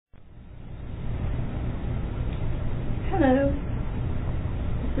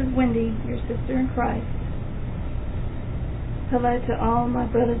is Wendy, your sister in Christ. Hello to all my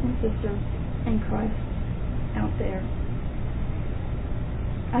brothers and sisters in Christ out there.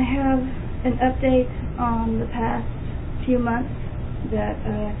 I have an update on the past few months that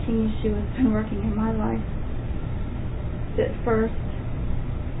King Yeshua has been working in my life. That first,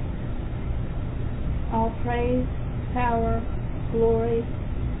 all praise, power, glory,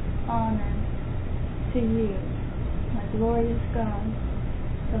 honor to you, my glorious God,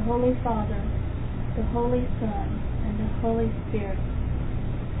 the Holy Father, the Holy Son, and the Holy Spirit.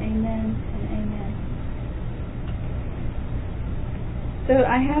 Amen and amen. So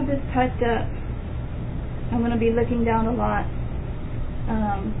I have this typed up. I'm going to be looking down a lot.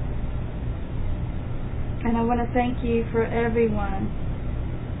 And I want to thank you for everyone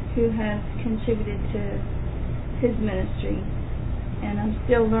who has contributed to his ministry. And I'm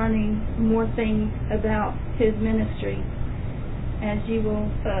still learning more things about his ministry, as you will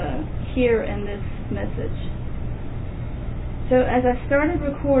hear in this message. So as I started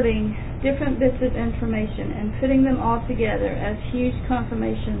recording different bits of information and putting them all together as huge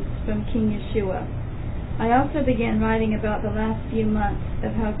confirmations from King Yeshua, I also began writing about the last few months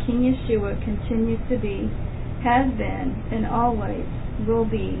of how King Yeshua continues to be, has been, and always will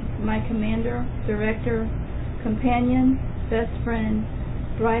be my commander, director, companion, best friend,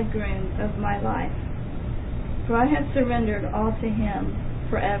 bridegroom of my life. For I have surrendered all to him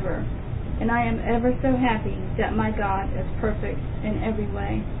forever, and I am ever so happy that my God is perfect in every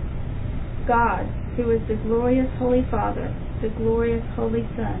way. God, who is the glorious Holy Father, the glorious Holy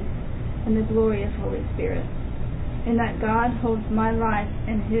Son, and the glorious Holy Spirit, and that God holds my life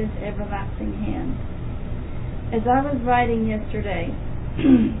in his everlasting hand. As I was writing yesterday,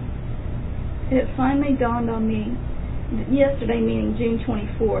 it finally dawned on me, yesterday meaning June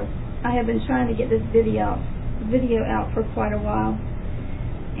 24th, I have been trying to get this video out for quite a while,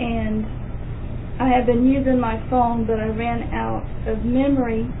 and I have been using my phone, but I ran out of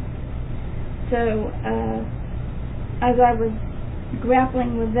memory. So as I was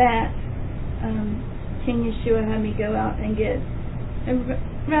grappling with that, King Yeshua had me go out and get a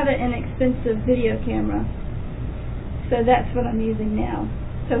rather inexpensive video camera. So that's what I'm using now.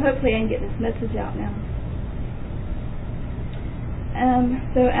 So hopefully I can get this message out now.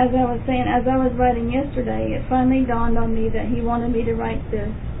 So as I was saying, as I was writing yesterday, it finally dawned on me that he wanted me to write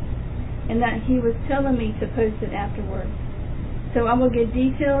this, and that he was telling me to post it afterwards. So I will give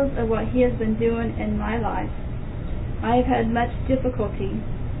details of what he has been doing in my life. I have had much difficulty,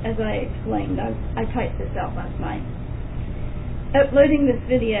 as I explained. I typed this out last night, uploading this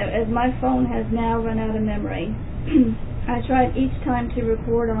video, as my phone has now run out of memory. I tried each time to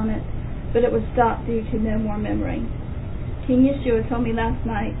record on it, but it would stop due to no more memory. King Yeshua told me last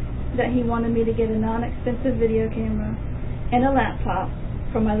night that he wanted me to get a non-expensive video camera and a laptop,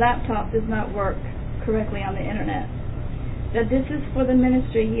 for my laptop does not work correctly on the internet. That this is for the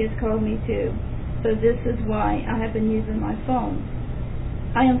ministry he has called me to, so this is why I have been using my phone.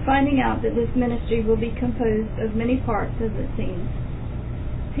 I am finding out that this ministry will be composed of many parts, as it seems.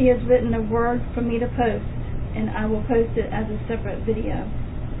 He has written a word for me to post, and I will post it as a separate video.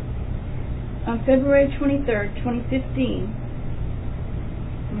 On February 23rd, 2015,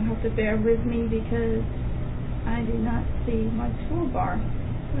 you'll have to bear with me because I do not see my toolbar.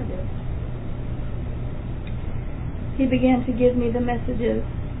 There it is. He began to give me the messages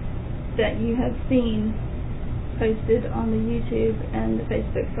that you have seen posted on the YouTube and the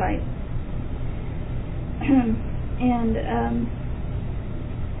Facebook site. And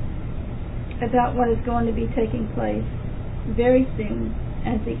about what is going to be taking place very soon,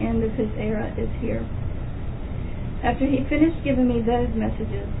 as the end of his era is here. After he finished giving me those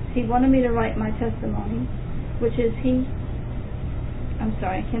messages, he wanted me to write my testimony, which is I'm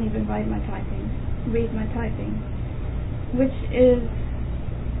sorry, I can't even read my typing, which is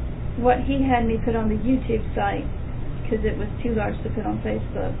what he had me put on the YouTube site, because it was too large to put on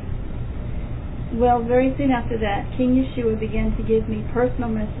Facebook. Well, very soon after that, King Yeshua began to give me personal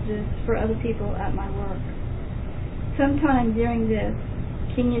messages for other people at my work. Sometime during this,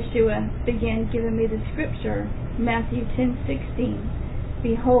 King Yeshua began giving me the scripture, Matthew 10:16.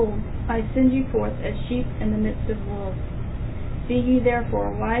 Behold, I send you forth as sheep in the midst of wolves. Be ye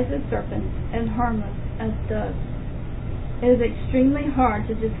therefore wise as serpents and harmless as doves. It is extremely hard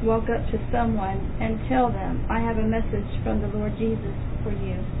to just walk up to someone and tell them, I have a message from the Lord Jesus for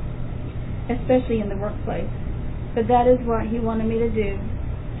you, especially in the workplace. But that is what he wanted me to do,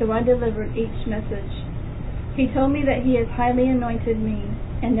 so I delivered each message. He told me that he has highly anointed me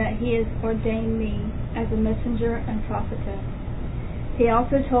and that he has ordained me as a messenger and prophetess. He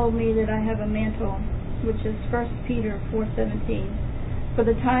also told me that I have a mantle, which is 1 Peter 4:17, For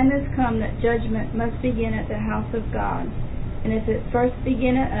the time has come that judgment must begin at the house of God. And if it first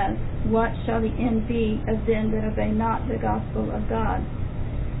begin at us, what shall the end be of them that obey not the gospel of God?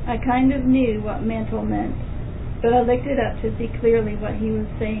 I kind of knew what mantle meant, but I looked it up to see clearly what he was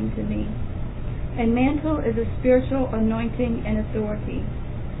saying to me. A mantle is a spiritual anointing and authority.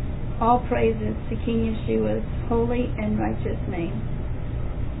 All praises to King Yeshua's holy and righteous name.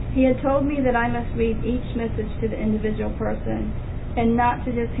 He had told me that I must read each message to the individual person, and not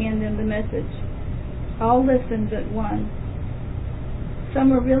to just hand them the message. All listened but one.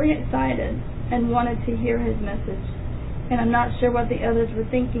 Some were really excited and wanted to hear his message, and I'm not sure what the others were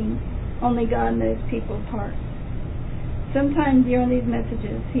thinking. Only God knows people's hearts. Sometime during these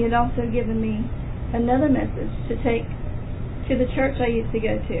messages, he had also given me another message to take to the church I used to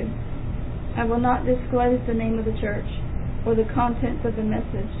go to. I will not disclose the name of the church or the contents of the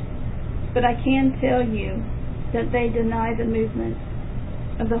message, but I can tell you that they deny the movement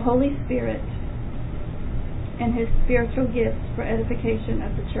of the Holy Spirit and his spiritual gifts for edification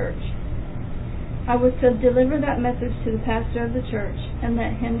of the church. I was to deliver that message to the pastor of the church and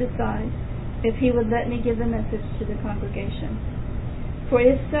let him decide if he would let me give the message to the congregation. For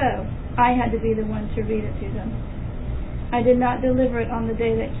if so, I had to be the one to read it to them. I did not deliver it on the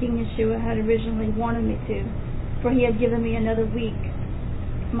day that King Yeshua had originally wanted me to, for he had given me another week.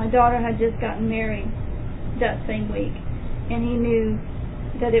 My daughter had just gotten married that same week, and he knew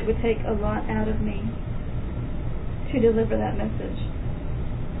that it would take a lot out of me to deliver that message.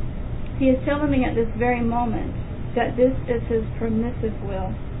 He is telling me at this very moment that this is his permissive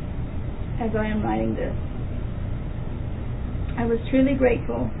will as I am writing this. I was truly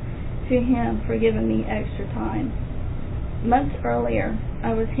grateful to him for giving me extra time. Months earlier,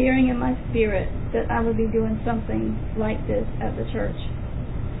 I was hearing in my spirit that I would be doing something like this at the church.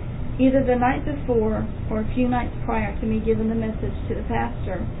 Either the night before or a few nights prior to me giving the message to the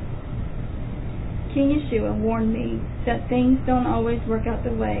pastor, King Yeshua warned me that things don't always work out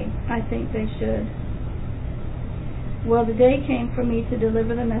the way I think they should. Well, the day came for me to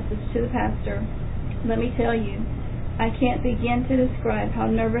deliver the message to the pastor. Let me tell you, I can't begin to describe how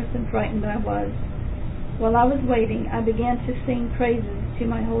nervous and frightened I was. While I was waiting, I began to sing praises to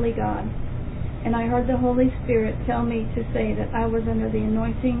my holy God, and I heard the Holy Spirit tell me to say that I was under the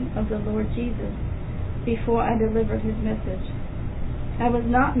anointing of the Lord Jesus before I delivered his message. I was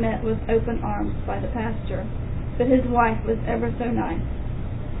not met with open arms by the pastor, but his wife was ever so nice.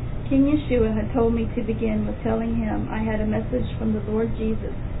 King Yeshua had told me to begin with telling him I had a message from the Lord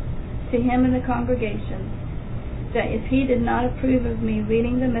Jesus to him and the congregation, that if he did not approve of me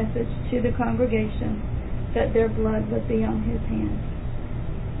reading the message to the congregation, that their blood would be on his hands.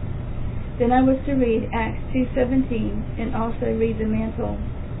 Then I was to read Acts 2:17 and also read the mantle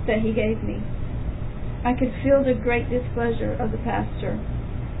that he gave me. I could feel the great displeasure of the pastor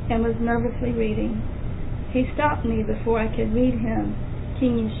and was nervously reading. He stopped me before I could read him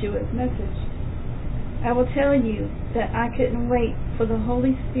King Yeshua's message. I will tell you that I couldn't wait for the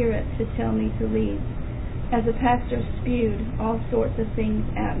Holy Spirit to tell me to leave, as the pastor spewed all sorts of things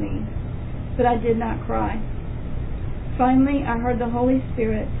at me, but I did not cry. Finally, I heard the Holy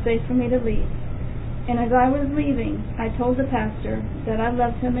Spirit say for me to leave, and as I was leaving, I told the pastor that I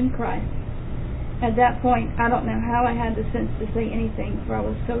loved him in Christ. At that point, I don't know how I had the sense to say anything, for I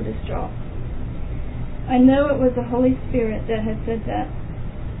was so distraught. I know it was the Holy Spirit that had said that.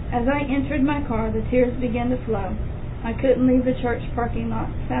 As I entered my car, the tears began to flow. I couldn't leave the church parking lot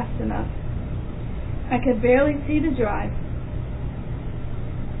fast enough. I could barely see the drive,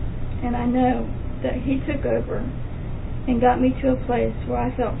 and I know that he took over and got me to a place where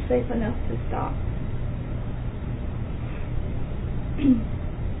I felt safe enough to stop.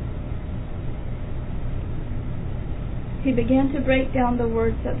 He began to break down the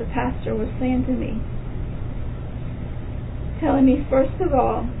words that the pastor was saying to me, telling me, first of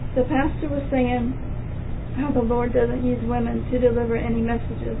all, the pastor was saying how the Lord doesn't use women to deliver any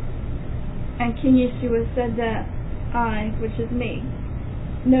messages. And King Yeshua said that I, which is me,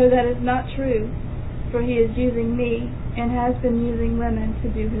 know that is not true, for he is using me and has been using women to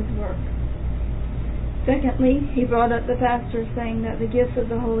do his work. Secondly, he brought up the pastor saying that the gifts of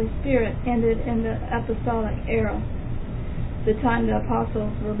the Holy Spirit ended in the apostolic era, the time the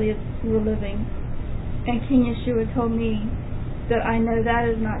apostles were living. And King Yeshua told me that I know that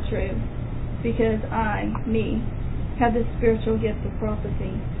is not true, because I, me, have the spiritual gift of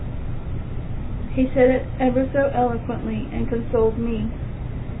prophecy. He said it ever so eloquently and consoled me,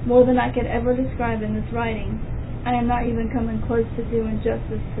 more than I could ever describe in this writing. I am not even coming close to doing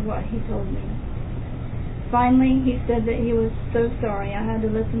justice to what he told me. Finally, he said that he was so sorry I had to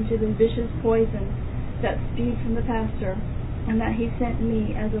listen to the vicious poison that spewed from the pastor, and that he sent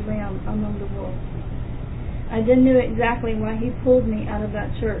me as a lamb among the wolves. I then knew exactly why he pulled me out of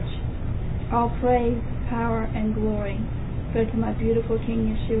that church. All praise, power, and glory go to my beautiful King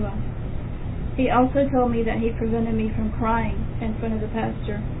Yeshua. He also told me that he prevented me from crying in front of the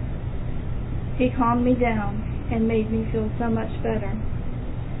pastor. He calmed me down and made me feel so much better.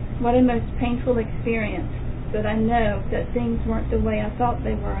 What a most painful experience, but I know that things weren't the way I thought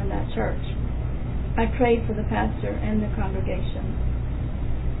they were in that church. I prayed for the pastor and the congregation.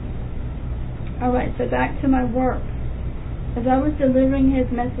 Alright, so back to my work. As I was delivering his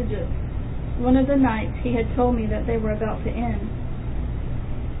messages, one of the nights he had told me that they were about to end.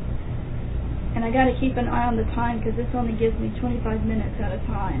 And I got to keep an eye on the time because this only gives me 25 minutes at a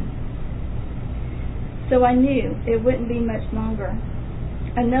time. So I knew it wouldn't be much longer.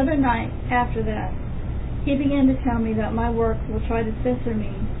 Another night after that, he began to tell me that my work will try to censor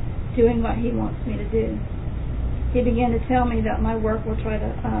me doing what he wants me to do. He began to tell me that my work will try to,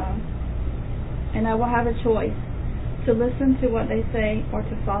 and I will have a choice to listen to what they say or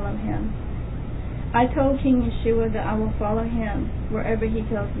to follow him. I told King Yeshua that I will follow him wherever he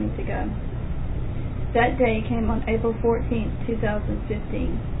tells me to go. That day came on April 14th,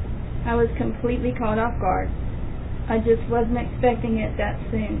 2015. I was completely caught off guard. I just wasn't expecting it that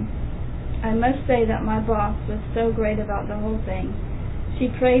soon. I must say that my boss was so great about the whole thing. She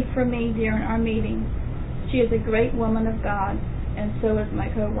prayed for me during our meeting. She is a great woman of God, and so is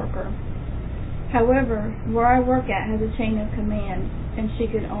my co-worker. However, where I work at has a chain of command, and she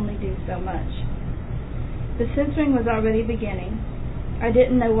could only do so much. The censoring was already beginning. I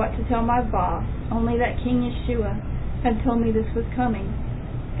didn't know what to tell my boss, only that King Yeshua had told me this was coming,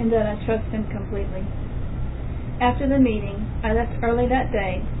 and that I trust him completely. After the meeting, I left early that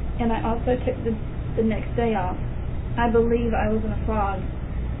day, and I also took the next day off. I believe I was in a fog,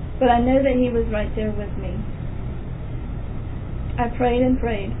 but I know that he was right there with me. I prayed and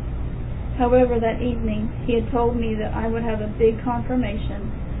prayed. However, that evening, he had told me that I would have a big confirmation,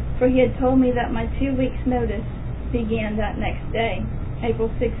 for he had told me that my 2 weeks' notice began that next day, April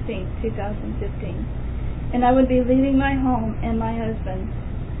 16th, 2015, and I would be leaving my home and my husband.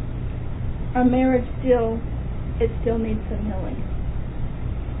 Our marriage still needs some healing.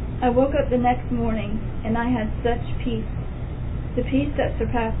 I woke up the next morning, and I had such peace, the peace that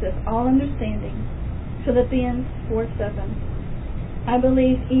surpasses all understanding. Philippians 4:7. I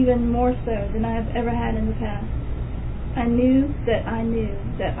believe even more so than I have ever had in the past. I knew that I knew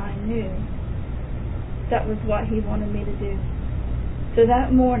that I knew that was what he wanted me to do. So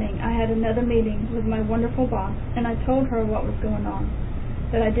that morning, I had another meeting with my wonderful boss, and I told her what was going on,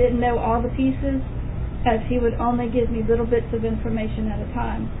 that I didn't know all the pieces, as he would only give me little bits of information at a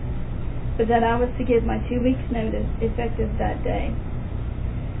time, but that I was to give my 2 weeks' notice effective that day.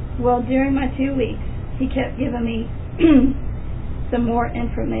 Well, during my 2 weeks, he kept giving me some more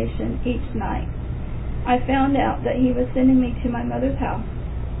information each night. I found out that he was sending me to my mother's house.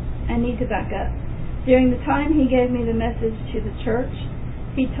 I need to back up. During the time he gave me the message to the church,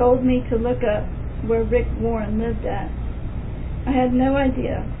 he told me to look up where Rick Warren lived at. I had no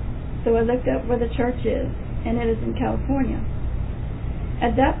idea, so I looked up where the church is, and it is in California.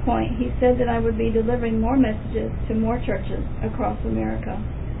 At that point, he said that I would be delivering more messages to more churches across America.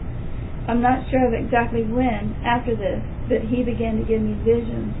 I'm not sure of exactly when after this, but he began to give me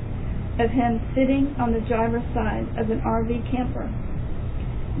visions of him sitting on the driver's side of an RV camper,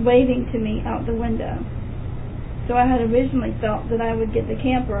 waving to me out the window. So I had originally thought that I would get the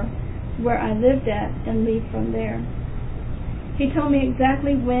camper where I lived at and leave from there. He told me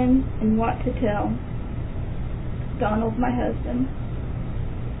exactly when and what to tell Donald, my husband,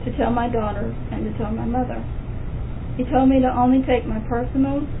 to tell my daughters, and to tell my mother. He told me to only take my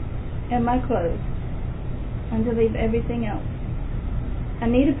personals and my clothes, and to leave everything else. I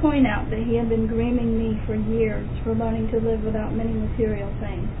need to point out that he had been grooming me for years for learning to live without many material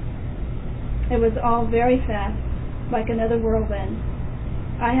things. It was all very fast, like another whirlwind.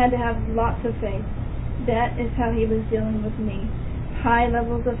 I had to have lots of faith. That is how he was dealing with me. High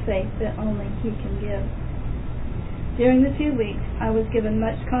levels of faith that only he can give. During the 2 weeks, I was given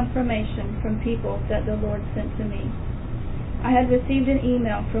much confirmation from people that the Lord sent to me. I had received an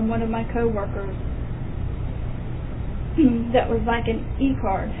email from one of my co-workers that was like an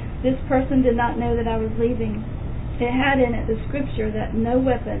e-card. This person did not know that I was leaving. It had in it the scripture that no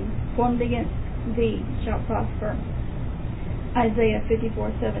weapon formed against thee shall prosper. Isaiah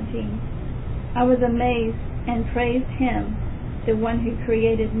 54:17. I was amazed and praised him, the one who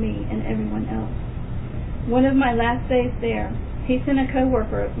created me and everyone else. One of my last days there, he sent a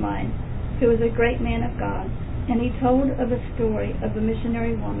co-worker of mine who was a great man of God, and he told of a story of a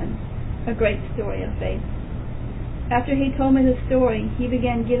missionary woman, a great story of faith. After he told me the story, he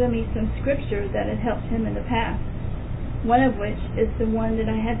began giving me some scripture that had helped him in the past, one of which is the one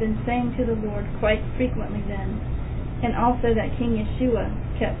that I had been saying to the Lord quite frequently then, and also that King Yeshua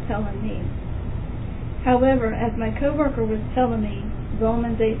kept telling me. However, as my coworker was telling me,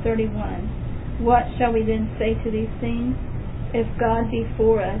 Romans 8:31, what shall we then say to these things? If God be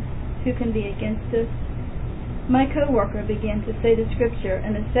for us, who can be against us? My coworker began to say the scripture,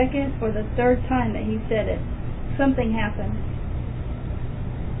 and the second or the third time that he said it, something happened.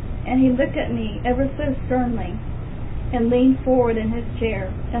 And he looked at me ever so sternly, and leaned forward in his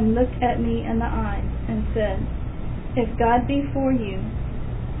chair, and looked at me in the eyes, and said, if God be for you,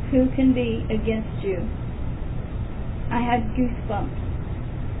 who can be against you? I had goosebumps,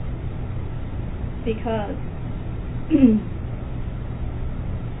 because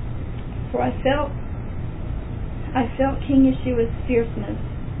for I felt King Yeshua's fierceness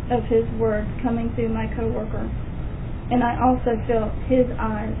of his words coming through my coworker, and I also felt his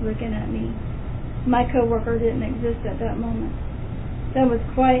eyes looking at me. My coworker didn't exist at that moment. That was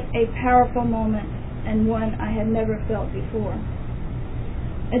quite a powerful moment, and one I had never felt before.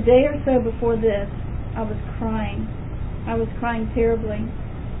 A day or so before this, I was crying. I was crying terribly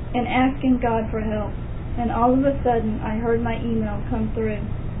and asking God for help, and all of a sudden I heard my email come through.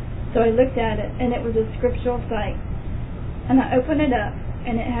 So I looked at it, and it was a scriptural site, and I opened it up,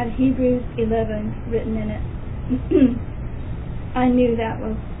 and it had Hebrews 11 written in it. I knew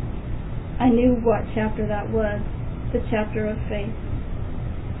what chapter that was, the chapter of faith.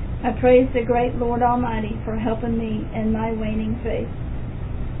 I praise the great Lord Almighty for helping me in my waning faith.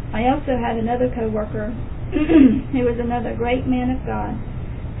 I also had another coworker who was another great man of God,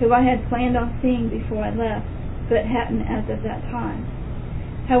 who I had planned on seeing before I left, but hadn't as of that time.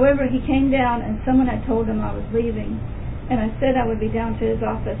 However, he came down, and someone had told him I was leaving, and I said I would be down to his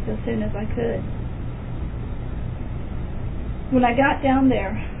office as soon as I could. When I got down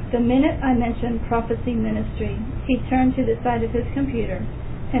there, the minute I mentioned prophecy ministry, he turned to the side of his computer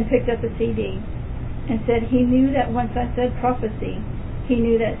and picked up a CD, and said he knew that once I said prophecy, he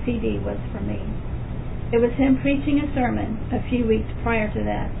knew that CD was for me. It was him preaching a sermon a few weeks prior to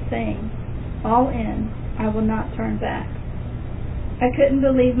that, saying, all in, I will not turn back. I couldn't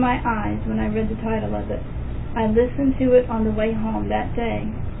believe my eyes when I read the title of it. I listened to it on the way home that day,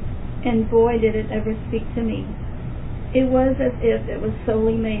 and boy did it ever speak to me. It was as if it was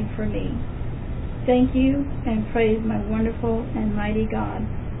solely made for me. Thank you, and praise my wonderful and mighty God.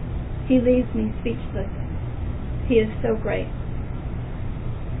 He leaves me speechless. He is so great.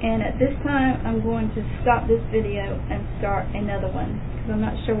 And at this time, I'm going to stop this video and start another one, because I'm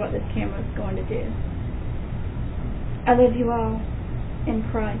not sure what this camera is going to do. I love you all in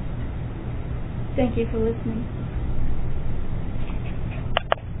Christ. Thank you for listening.